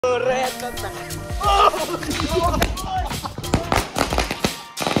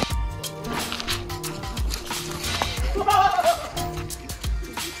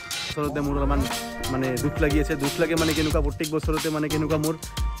আচলতে মোৰ অলপমান মানে দুখ লাগি আছে। দুখ লাগে মানে কেনেকুৱা প্ৰত্যেক বছৰতে মানে কেনেকুৱা মোৰ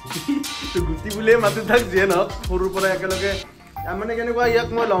গুটি বুলিয়ে মাতি থাক যিয়ে নহওক সৰুৰ পৰা একেলগে মানে কেনেকুৱা ইয়াক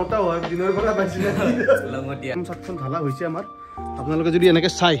মই লওঁতা হয় দিনৰ পৰা পাইছিলে। চাটখন ঢালা হৈছে আমাৰ। আপোনালোকে যদি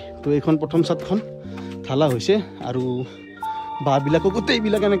এনেকৈ চাই তো এইখন প্ৰথম চাটখন ঢালা হৈছে আৰু বাঁহবিলাকো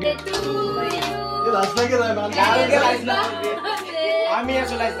গোটেইবিলাক এনেকৈ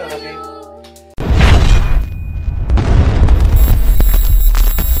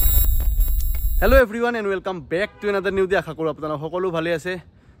hello' everyone and welcome back to another new day. আশা কৰোঁ আপোনালোক সকলো ভালে আছে।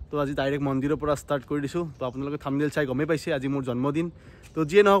 তো আজি ডাইৰেক্ট মন্দিৰৰ পৰা ষ্টাৰ্ট কৰি দিছোঁ। তো আপোনালোকে থাম্বনেইল চাই গমেই পাইছে আজি মোৰ জন্মদিন। তো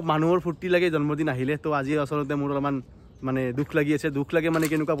যিয়ে নহওক মানুহৰ ফূৰ্তি লাগে জন্মদিন আহিলে। তো আজি আচলতে মোৰ অলপমান মানে দুখ লাগি আছে। দুখ লাগে মানে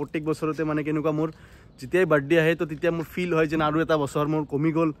কেনেকুৱা প্ৰত্যেক বছৰতে মানে কেনেকুৱা মোৰ যেতিয়াই বাৰ্থডে আহে তো তেতিয়া মোৰ ফিল হয় যেন আৰু এটা বছৰ মোৰ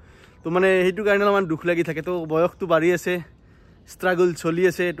কমি গ'ল। তো মানে সেইটো কাৰণে অলপমান দুখ লাগি থাকে। তো বয়সটো বাঢ়ি আছে, ষ্ট্ৰাগল চলি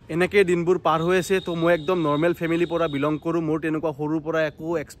আছে, এনেকৈ দিনবোৰ পাৰ হৈ আছে। তো মই একদম নৰ্মেল ফেমিলিৰ পৰা বিলং কৰোঁ। মোৰ তেনেকুৱা সৰুৰ পৰা একো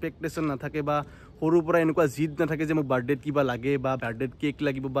এক্সপেক্টেশ্যন নাথাকে বা সৰুৰ পৰা এনেকুৱা জিদ নাথাকে যে মোক বাৰ্থডেত কিবা লাগে বা বাৰ্থডেত কেক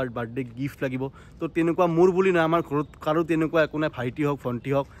লাগিব বা বাৰ্থডে গিফ্ট লাগিব। তো তেনেকুৱা মোৰ বুলি নহয়, আমাৰ ঘৰত কাৰো তেনেকুৱা একো নাই, ভাইটি হওক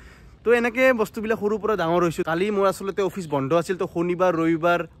ভণ্টি হওক। তো এনেকৈ বস্তুবিলাক সৰুৰ পৰা ডাঙৰ হৈছোঁ। কালি মোৰ আচলতে অফিচ বন্ধ আছিল। তো শনিবাৰ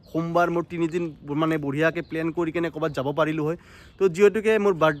ৰবিবাৰ সোমবাৰ মোৰ 3 দিন মানে বঢ়িয়াকৈ প্লেন কৰি কেনে ক'ৰবাত যাব পাৰিলোঁ হয়। তো যিহেতুকে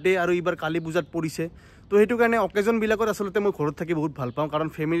মোৰ বাৰ্থডে আৰু এইবাৰ কালী পূজাত পৰিছে তো সেইটো কাৰণে অকেজনবিলাকত আচলতে মই ঘৰত থাকি বহুত ভাল পাওঁ। কাৰণ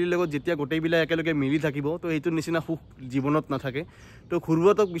ফেমিলিৰ লগত যেতিয়া গোটেইবিলাক একেলগে মিলি থাকিব তো সেইটোৰ নিচিনা সুখ জীৱনত নাথাকে। তো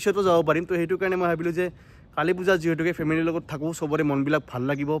ঘূৰিবতো পিছতো যাব পাৰিম। তো সেইটো কাৰণে মই ভাবিলোঁ যে কালী পূজা যিহেতুকে ফেমিলিৰ লগত থাকোঁ, চবৰে মনবিলাক ভাল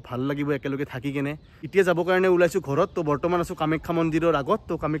লাগিব একেলগে থাকি কেনে। এতিয়া যাবৰ কাৰণে ওলাইছোঁ ঘৰত। তো বৰ্তমান আছোঁ কামাখ্যা মন্দিৰৰ আগত।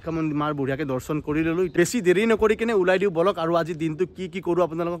 তো কামাখ্যা মন্দিৰ মাৰ বঢ়িয়াকৈ দৰ্শন কৰি ল'লোঁ। বেছি দেৰি নকৰি কেনে ওলাই দিওঁ বলক। আৰু আজি দিনটো কি কৰোঁ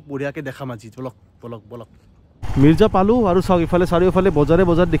আপোনালোকক বঢ়িয়াকৈ দেখাম আজি। বলক মিৰ্জা পালোঁ আৰু চাওক ইফালে চাৰিওফালে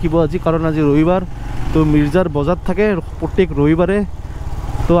বজাৰ দেখিব আজি, কাৰণ আজি ৰবিবাৰ। তো মিৰ্জাৰ বজাৰ থাকে প্ৰত্যেক ৰবিবাৰে।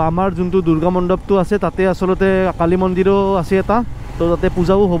 তো আমাৰ যোনটো দুৰ্গা মণ্ডপটো আছে তাতে আচলতে কালী মন্দিৰো আছে এটা। তো তাতে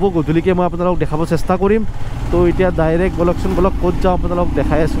পূজাও হ'ব গধূলিকৈ, মই আপোনালোকক দেখাব চেষ্টা কৰিম। তো এতিয়া ডাইৰেক্ট বলক ক'ত যাওঁ আপোনালোকক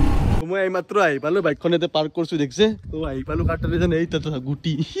দেখাই আছোঁ। মই এইমাত্ৰ আহি পালোঁ, বাইকখন ইয়াতে পাৰ্ক কৰিছোঁ দেখিছে। তো আহি পালোঁ কাৰ্টনে যেন এই তাতে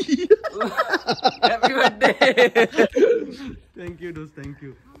গুটি। থেংক ইউ দোস্ত, থেংক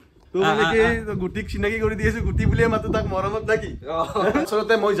ইউ। তো মানে কি গুটিক চিনাকি কৰি দি আছোঁ, গুটি বুলিয়ে মাতো তাক মৰমত থাকি।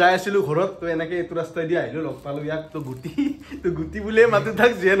 আচলতে মই যাই আছিলোঁ ঘৰত। তো এনেকৈ এইটো ৰাস্তাই দি আহিলোঁ, লগ পালোঁ ইয়াক। তো গুটি বুলিয়ে মাতো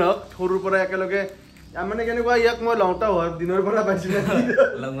তাক যিয়ে নহওক সৰুৰ পৰা একেলগে মানে কেনেকুৱা ইয়াক মই লওঁতা হয় দিনৰ পৰা পাইছিলে।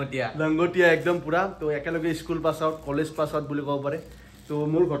 লংগতীয়া একদম পুৰা। তো একেলগে school pass out, college pass out বুলি ক'ব পাৰে। তো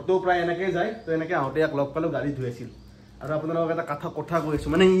মোৰ ঘৰটো প্ৰায় এনেকৈ যায়। তো এনেকৈ আহোঁতে ইয়াক লগ পালোঁ, গাড়ী ধুই আছিল। আৰু আপোনালোকক এটা কথা কৈ আছোঁ,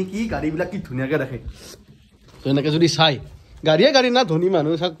 মানে কি গাড়ীবিলাক কি ধুনীয়াকৈ ৰাখে। তো এনেকৈ যদি চাই গাড়ী না, ধনী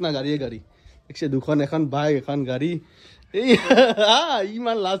মানুহ চাওক না, গাড়ী দেখিছে, দুখন এখন বাইক এখন গাড়ী। এই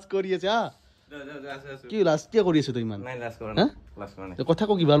ইমান লাজ কৰি আছে কি লাজ কিয় কৰি আছো তই ইমান? কথা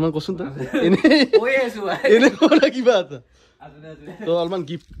কো কিবা অলপমান কচোন তই। এনে কিবা এটা তো অলপমান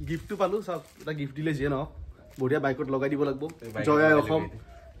গিফ্টটো পালোঁ। চাওক এটা গিফ্ট দিলে যিয়ে নহওক বঢ়িয়া বাইকত লগাই দিব লাগিব। জয় আই অসম।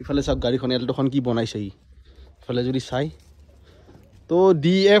 ইফালে চাওক গাড়ীখন এল্ট'খন কি বনাইছে ই। ইফালে যদি চাই তো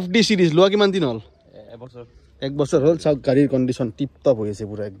DFD চিৰিজ লোৱা কিমান দিন হ'ল? 1 বছৰ হ'ল। চাওক গাড়ীৰ কণ্ডিশ্যন টিপ টপ হৈ আছে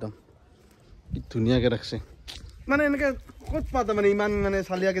পুৰা, একদম কি ধুনীয়াকৈ ৰাখছে। মানে এনেকৈ ক'ত পাতা মানে ইমান মানে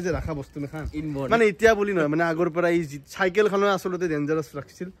চালিয়াকৈ যে ৰাখা বস্তু নাখান মানে এতিয়া বুলি নহয়, মানে আগৰ পৰা এই চাইকেলখনো আচলতে ডেঞ্জাৰাছ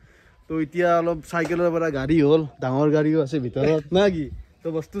ৰাখিছিল। তো এতিয়া অলপ চাইকেলৰ পৰা গাড়ী হ'ল, ডাঙৰ গাড়ীও আছে ভিতৰত না কি। তো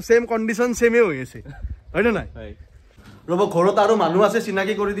বস্তু ছেম কণ্ডিশ্যন ছেমেই হৈ আছে, হয়নে নাই? ৰ'ব ঘৰত আৰু মানুহ আছে,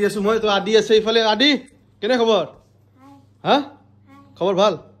 চিনাকি কৰি দি আছোঁ মই। তো আদি আছে ইফালে। আদি কেনে খবৰ? খবৰ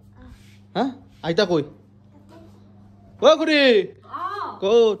ভাল? আইতা কৈ খুৰী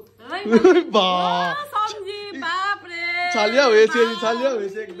ক'ত? চালিয়া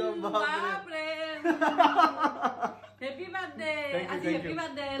হৈছে একদম।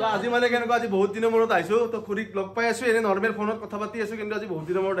 আজি মানে কেনেকুৱা, আজি বহুত দিনৰ মূৰত আহিছো। তো খুৰীক লগ পাই আছো, এনে নৰ্মেল ফোনত কথা পাতি আছো, কিন্তু আজি বহুত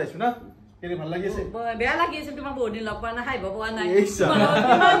দিনৰ মূৰত আহিছো না। কেনে ভাল লাগি আছে? বেয়া লাগি আছে, তোমাক বহুত দিন লগ পোৱা নাই, খাইব পোৱা নাই।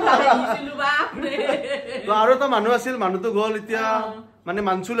 তো আৰু এটা মানুহ আছিল, মানুহটো গ'ল এতিয়া। মানে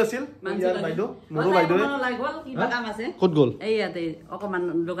মানচুল আছিল বাইদেউ, মোৰো বাইদেউ। ক'ত গ'ল? অকমান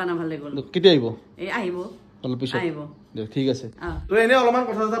দোকানৰ ফালে গ'ল। কেতিয়া আহিব? আহিব অলপ পিছত আহিব। ঠিক আছে। তো এনে অলপমান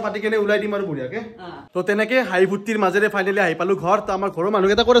কথা পাতি কেনে ওলাই দিম আৰু বঢ়িয়াকে। তো তেনেকে হাঁহি ফূৰ্তিৰ মাজেৰে ফাইনেলি আহি পালোঁ ঘৰ। তো আমাৰ ঘৰৰ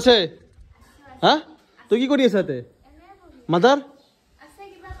মানুহকেইটা ক'ত আছে? তই কি কৰি আছ ইয়াতে? মাদাৰ?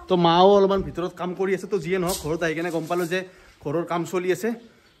 তো মাও অলপমান ভিতৰত কাম কৰি আছে। তো যিয়ে নহওক ঘৰত আহি কেনে গম পালোঁ যে ঘৰৰ কাম চলি আছে।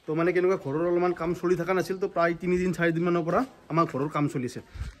 তো মানে কেনেকুৱা ঘৰৰ অলপমান কাম চলি থকা নাছিল। তো প্ৰায় 3 দিন 4 দিনমানৰ পৰা আমাৰ ঘৰৰ কাম চলি আছে।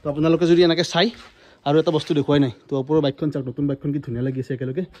 তো আপোনালোকে যদি এনেকৈ চাই আৰু এটা বস্তু দেখুৱাই নাই। তো ওপৰৰ বাইকখন চাওক, নতুন বাইকখন কি ধুনীয়া লাগি আছে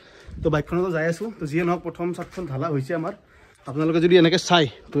একেলগে। তো বাইকখনতো যাই আছোঁ। তো যিয়ে নহওক প্ৰথম চাটখন ঢালা হৈছে আমাৰ। আপোনালোকে যদি এনেকৈ চাই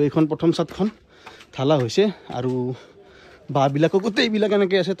তো এইখন প্ৰথম চাটখন ঢালা হৈছে আৰু বাঁহবিলাকো গোটেইবিলাক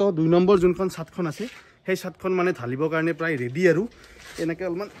এনেকৈ আছে। তো 2 নম্বৰ যোনখন চাটখন আছে সেই চাটখন মানে ঢালিবৰ কাৰণে প্ৰায় ৰেডি আৰু এনেকৈ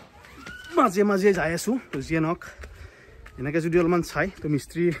অলপমান মাজে মাজে যাই আছোঁ। তো যিয়ে নহওক এনেকৈ যদি অলপমান চাই তো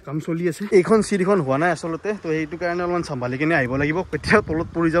মিস্ত্ৰী কাম চলি আছে। এইখন চিৰিখন হোৱা নাই আচলতে, তো সেইটো কাৰণে অলপমান চম্ভালি কিনে আহিব লাগিব। কেতিয়াও তলত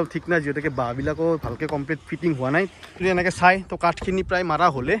পৰি যাওঁ ঠিক নাই, যিহেতুকে বাঁহবিলাকো ভালকৈ কমপ্লিট ফিটিং হোৱা নাই। যদি এনেকৈ চাই তো কাঠখিনি প্ৰায় মাৰা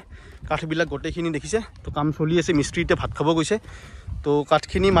হ'লে, কাঠবিলাক গোটেইখিনি দেখিছে তো কাম চলি আছে। মিস্ত্ৰী এতিয়া ভাত খাব গৈছে। তো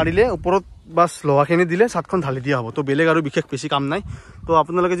কাঠখিনি মাৰিলে ওপৰত বাছ লোহাখিনি দিলে চাটখন ঢালি দিয়া হ'ব। তো বেলেগ আৰু বিশেষ বেছি কাম নাই। তো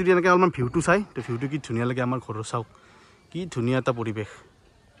আপোনালোকে যদি এনেকৈ অলপমান ভিউটো চাই তো ভিউটো কি ধুনীয়া লাগে আমাৰ ঘৰৰ, চাওক কি ধুনীয়া এটা পৰিৱেশ।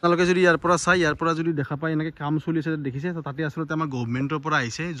 আপোনালোকে যদি ইয়াৰ পৰা চাই, ইয়াৰ পৰা যদি দেখা পায় এনেকৈ কাম চলি আছে দেখিছে, তো তাতে আচলতে আমাৰ গভৰ্ণমেণ্টৰ পৰা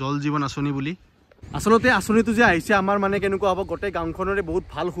আহিছে জল জীৱন আঁচনি বুলি। আচলতে আঁচনিটো যে আহিছে আমাৰ মানে কেনেকুৱা হ'ব, গোটেই গাঁওখনৰে বহুত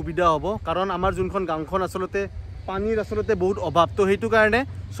ভাল সুবিধা হ'ব। কাৰণ আমাৰ যোনখন গাঁওখন আচলতে পানীৰ আচলতে বহুত অভাৱ। তো সেইটো কাৰণে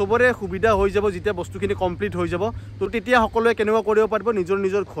চবৰে সুবিধা হৈ যাব যেতিয়া বস্তুখিনি কমপ্লিট হৈ যাব। তো তেতিয়া সকলোৱে কেনেকুৱা কৰিব পাৰিব, নিজৰ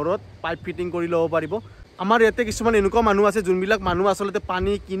নিজৰ ঘৰত পাইপ ফিটিং কৰি ল'ব পাৰিব। আমাৰ ইয়াতে কিছুমান এনেকুৱা মানুহ আছে যোনবিলাক মানুহ আচলতে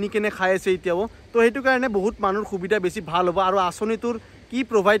পানী কিনি কেনে খাই আছে এতিয়াও। তো সেইটো কাৰণে বহুত মানুহৰ সুবিধা বেছি ভাল হ'ব। আৰু আঁচনিটোৰ কি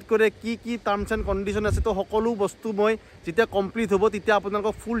প্ৰভাইড কৰে, কি টাৰ্মছ এণ্ড কণ্ডিশ্যন আছে, তো সকলো বস্তু মই যেতিয়া কমপ্লিট হ'ব তেতিয়া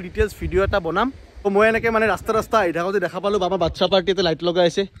আপোনালোকক ফুল ডিটেইলছ ভিডিঅ' এটা বনাম। তো মই এনেকৈ মানে ৰাস্তা আহি থাকোঁতে দেখা পালোঁ আমাৰ বাচ্ছা পাৰ্টিতে লাইট লগাই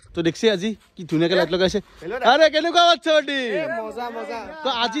আছে। তো দেখছি আজি কি ধুনীয়াকৈ লাইট লগাইছে। আৰে কেনেকুৱা বাচ্ছা পাৰ্টি, তো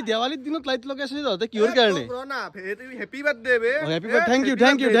আজি দেৱালীৰ দিনত লাইট লগাইছে তহঁতে কিহৰ কাৰণে? হেপী বাৰ্থডে, থেংক ইউ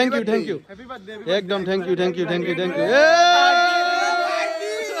একদম থেংক ইউ।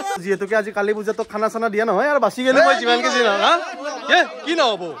 যিহেতুকে আজি কালী পূজাটো খানা চানা দিয়া নহয় আৰু বাচি গ'লে মই যিমানকৈ যি নহওক হা কি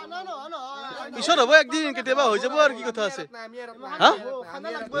নহ'ব, পিছত হ'ব একদিন কেতিয়াবা হৈ যাব আৰু কি কথা আছে। হা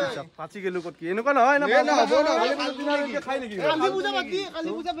পাচি গেলো ক'ত কি এনেকুৱা নহয় না, খাই নেকি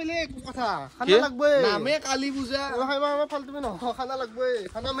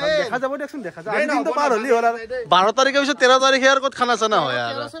দেখা যাব দিয়কচোন, দেখা যাব। দিনটো পাৰ হ'লি হ'ল আৰু 12 তাৰিখে পিছত 13 তাৰিখে আৰু ক'ত খানা চানা হয়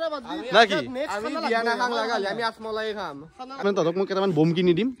আৰু না কি? তহঁতক মই কেইটামান বম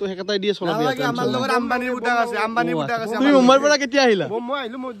কিনি দিম, তো সেইকেইটাই দিয়ে চলাবি। তুমি মুম্বাইৰ পৰা কেতিয়া আহিলা? মই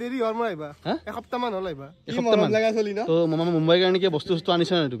আহিলো, মই দেৰি হ'ল, মই আহিবা এসপ্তাহমান হ'ল আহিবা। তো মামা মুম্বাইৰ কাৰণে কি বস্তু চস্তু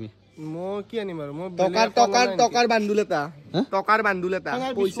আনিছা নাই তুমি? মই কি আনিম আৰু, মই টকাৰ বান্দুল এটা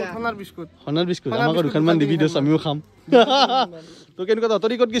পইচা, সোণাৰ বিস্কুট আমাক দুখনমান দিবি দিছ, আমিও খাম। তো কেনেকুৱা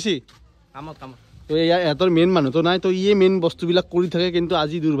তহঁতৰ ক'ত গেছি কামত? তো ইহঁতৰ মেইন মানুহটো নাই, তো ইয়ে মেইন বস্তুবিলাক কৰি থাকে। কিন্তু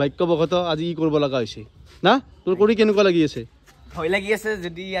আজি দুৰ্ভাগ্যবশতঃ আজি ই কৰিব লগা হৈছে না। তোৰ কৰি কেনেকুৱা লাগি আছে? ভয় লাগি আছে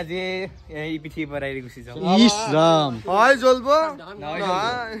যদি আজি এই পৃথিৱীৰ পৰা এৰি গুচি যাওঁ। ইছ ৰাম, হয় জ্বলব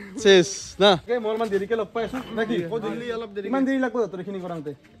চেছ না। মই অলপমান দেৰিকৈ লগ পাই আছো নাকি? ইমান দেৰি লাগব তোৰ এইখিনি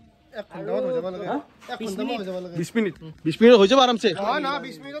কৰাওঁতে? 20 মিনিট হৈ যাব আৰামছে।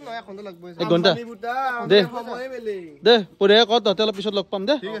 1 ঘণ্টা দে পৰে কত, তহঁতে অলপ পিছত লগ পাম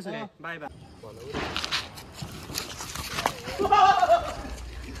দে। ঠিক আছে, বাই বাই।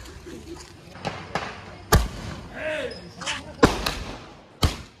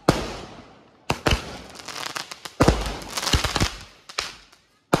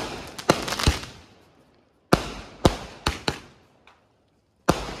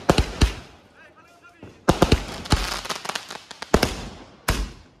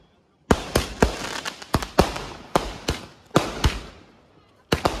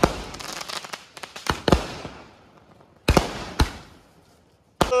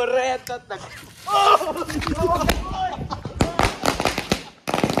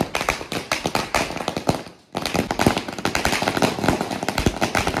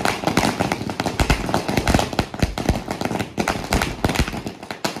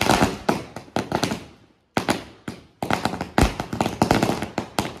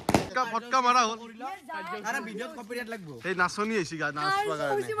 ফটকা মাৰা হ'ল আৰে ভিডিওত কপিৰাইট লাগব। এই নাচনি আইছি গা নাচবা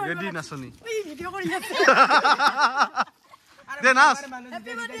কাৰণে ৰেডি নাচনি ভিডিও কৰি আছে দে নাচ।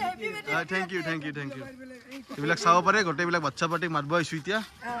 থ্যাংক ইউ এইবিলাক চাব পাৰে গোটেইবিলাক বাচ্চা পাৰ্টিক মাতব আইছো। এতিয়া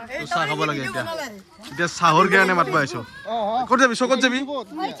তো চাহ খাব লাগে। এতিয়া চাহৰ কাৰণে মাতব আইছো। ক'ত যাবি? চকত যাবি?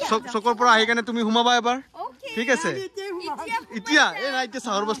 চকৰ পৰা আহি কেনে তুমি সোমাবা এবাৰ, ঠিক আছে? এতিয়া এই নাই, এতিয়া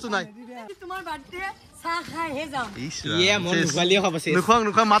চাহৰ বস্তু নাই। তোমাৰ বাৰ্থডে চাহ খাই হে যাম। ইয়ে মন গুৱালিয়ে খাব আছে।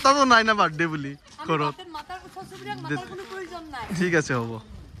 নুখা মাতাটো নাই না বাৰ্থডে বুলি ঘৰত। মাতাৰ কথা সুবিধা মাতাৰ কোনো প্ৰয়োজন নাই। ঠিক আছে হ'ব।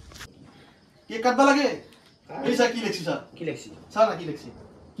 কি কাটবা লাগে? এই সা কি লিখছি সা? কি লিখছি? সা না কি লিখছি?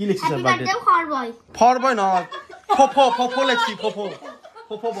 কি লিখছি সা বাৰ্থডে? ফর বয় না ফফো লিখছি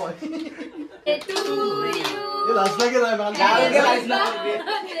ফফো বয়। এটু এ লাজ লাগে না ভাল লাগে লাজ না।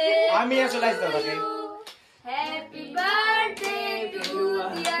 আমি এসে লাজ দাও লাগে। Happy birthday to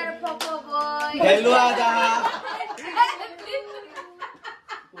deer ফফো boy. Hello আদা।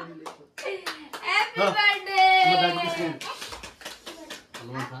 Happy birthday.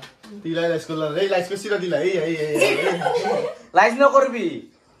 তিলাই লাইছ করলা এই লাইছ কইছিরা দিলা এই লাইজ ন করবি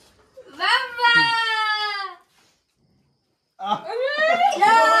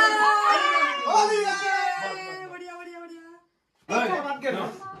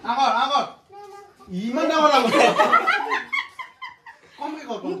বাবা আগর ইমান না বলা কম কে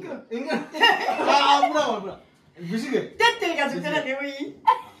কম কে ইংগা পুরা বেশি কে তেতে কাছে তেরা কে ওই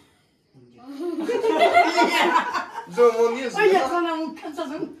জমনি ওই আসনা মুখ কাঁচা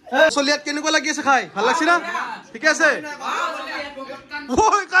শুন চলিয়াত কেনেকুৱা লাগি আছে খাই ভাল লাগছে না ঠিক আছে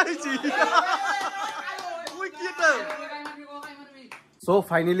ওই কাইছি ওই কি এটা সো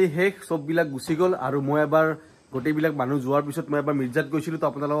ফাইনালি শেষ সববিলাক গুচি গ'ল আৰু মই এবাৰ গোটেইবিলাক মানুহ যোৱাৰ পিছত মই এবাৰ মিৰ্জাত গৈছিলোঁ তো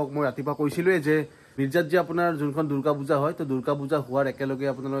আপোনালোকক মই ৰাতিপুৱা কৈছিলোঁৱে যে মিৰ্জাত যে আপোনাৰ যোনখন দুৰ্গা পূজা হয় তো দুৰ্গা পূজা হোৱাৰ একেলগে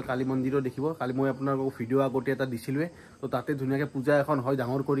আপোনালোকে কালী মন্দিৰো দেখিব কালি মই আপোনালোকক ভিডিঅ' আগতে এটা দিছিলোঁৱে তো তাতে ধুনীয়াকৈ পূজা এখন হয়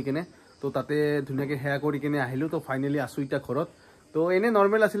ডাঙৰ কৰি কেনে তো তাতে ধুনীয়াকৈ সেয়া কৰি কেনে আহিলোঁ তো ফাইনেলি আছোঁ এতিয়া ঘৰত তো এনে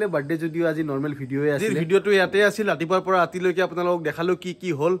নৰ্মেল আছিলে বাৰ্থডে যদিও আজি নৰ্মেল ভিডিঅ'ই আছিল ভিডিঅ'টো ইয়াতে আছিল ৰাতিপুৱাৰ পৰা ৰাতিলৈকে আপোনালোকক দেখালোঁ কি কি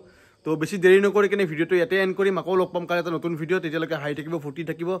হ'ল তো বেছি দেৰি নকৰি কেনে ভিডিঅ'টো ইয়াতে এণ্ড কৰিম আকৌ লগ পাম কালি এটা নতুন ভিডিঅ' তেতিয়ালৈকে হাই থাকিব ফূৰ্তি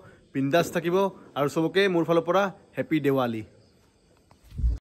থাকিব বিন্দাছ থাকিব আৰু চবকে মোৰ ফালৰ পৰা হেপী দেৱালী